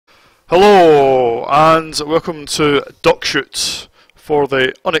Hello and welcome to Duck Shoot for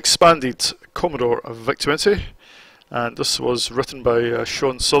the unexpanded Commodore VIC-20, and this was written by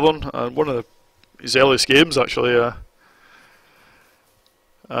Shaun Southern, and one of his earliest games actually.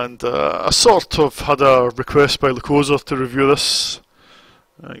 I sort of had a request by Lycosa to review this.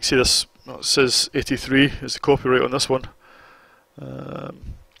 You can see this, it says 83 is the copyright on this one. I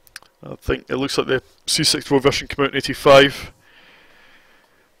think it looks like the C64 version came out in 85.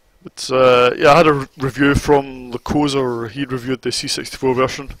 But yeah, I had a review from Lycosa. He reviewed the C64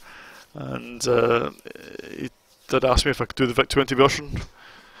 version, and he did ask me if I could do the VIC-20 version.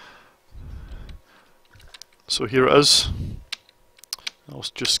 So here it is. I'll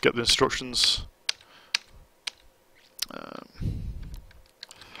just get the instructions.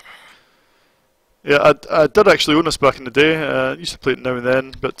 Yeah, I did actually own this back in the day. I used to play it now and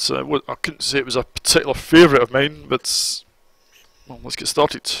then, but I couldn't say it was a particular favourite of mine. But well, let's get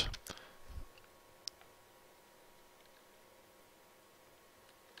started.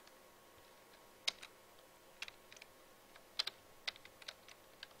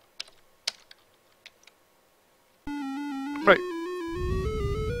 Right.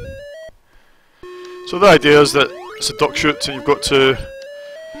 So the idea is that it's a duck shoot, and you've got to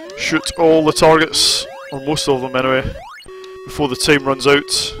shoot all the targets, or most of them anyway, before the time runs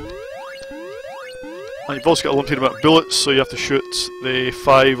out. And you've also got a limited amount of bullets, so you have to shoot the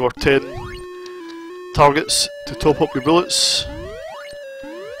 5 or 10 targets to top up your bullets.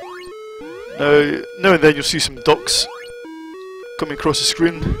 Now and then you'll see some ducks coming across the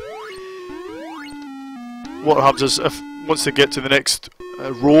screen. What happens is, if once they get to the next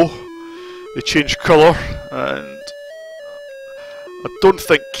row, they change colour, and I don't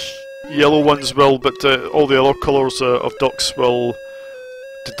think yellow ones will, but all the other colours of ducks will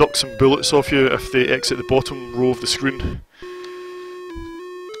deduct some bullets off you if they exit the bottom row of the screen.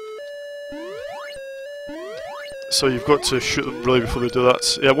 So you've got to shoot them really before they do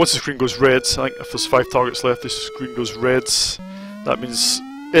that. Yeah, once the screen goes red, I think if there's 5 targets left, the screen goes red. That means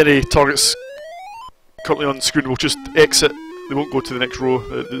any targets currently on the screen will just exit. They won't go to the next row.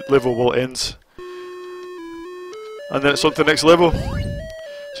 The level will end, and then it's on to the next level.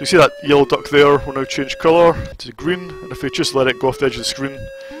 So you see that yellow duck there will now change colour to green, and if we just let it go off the edge of the screen,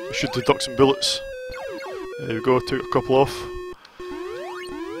 it should deduct some bullets. There we go, took a couple off.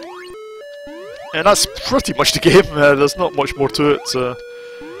 And that's pretty much the game. There's not much more to it. The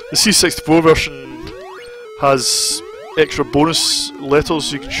C64 version has extra bonus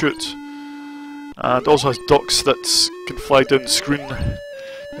letters you can shoot, and also has ducks that can fly down the screen. I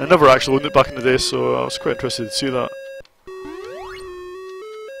never actually owned it back in the day, so I was quite interested to see that.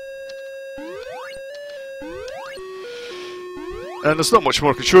 And there's not much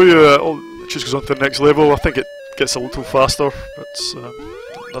more I can show you. It just goes on to the next level. I think it gets a little faster, but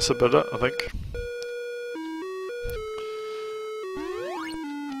that's about it, I think.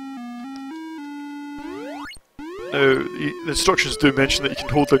 Now, the instructions do mention that you can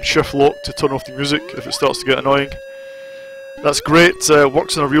hold down shift lock to turn off the music if it starts to get annoying. That's great. It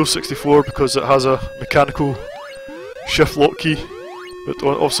works on a real 64 because it has a mechanical shift lock key, but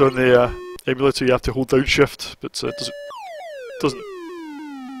also on the emulator you have to hold down shift, but it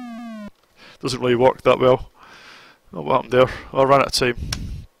doesn't really work that well. Oh, what happened there? Oh, I ran out of time.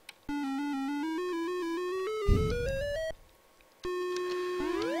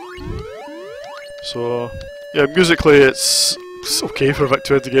 So yeah, musically it's okay for a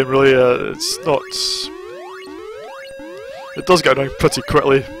VIC-20 game really. It's not... It does get annoying pretty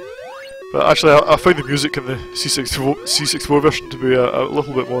quickly, but actually I found the music in the C64 version to be a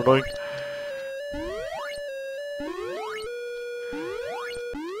little bit more annoying.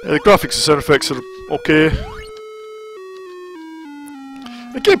 The graphics and sound effects are okay.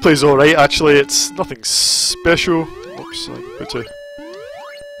 The gameplay's alright actually, it's nothing special. Oops, I put a...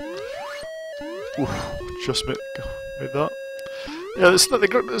 Oof, just made that. Yeah, it's not, the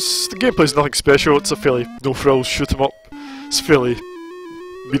gameplay's nothing special, it's a fairly no-frills shoot 'em up. It's fairly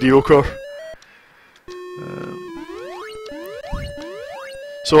mediocre.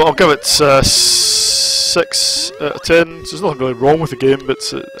 So I'll give it 6 out of 10. So there's nothing really wrong with the game, but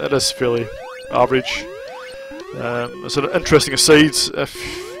it is fairly average. It's an interesting aside, if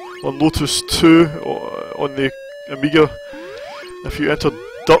on Lotus 2 on the Amiga, if you enter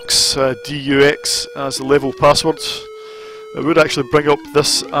ducks, DUX, as the level password, it would actually bring up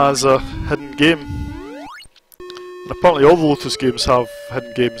this as a hidden game. And apparently all the Lotus games have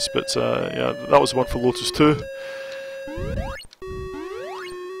hidden games, but yeah, that was the one for Lotus 2.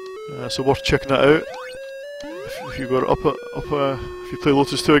 So worth checking that out if you were if you play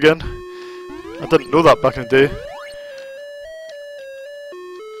Lotus 2 again. I didn't know that back in the day.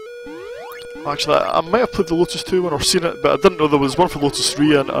 Actually, I might have played the Lotus 2 one or seen it, but I didn't know there was one for Lotus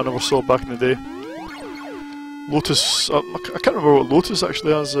 3 and I never saw it back in the day. Lotus, I can't remember what Lotus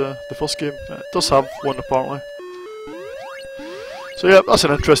actually has, the first game. It does have one apparently. So yeah, that's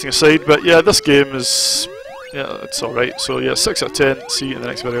an interesting aside, but yeah, this game is, yeah, it's alright. So yeah, 6 out of 10, see you in the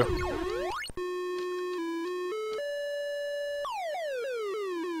next video.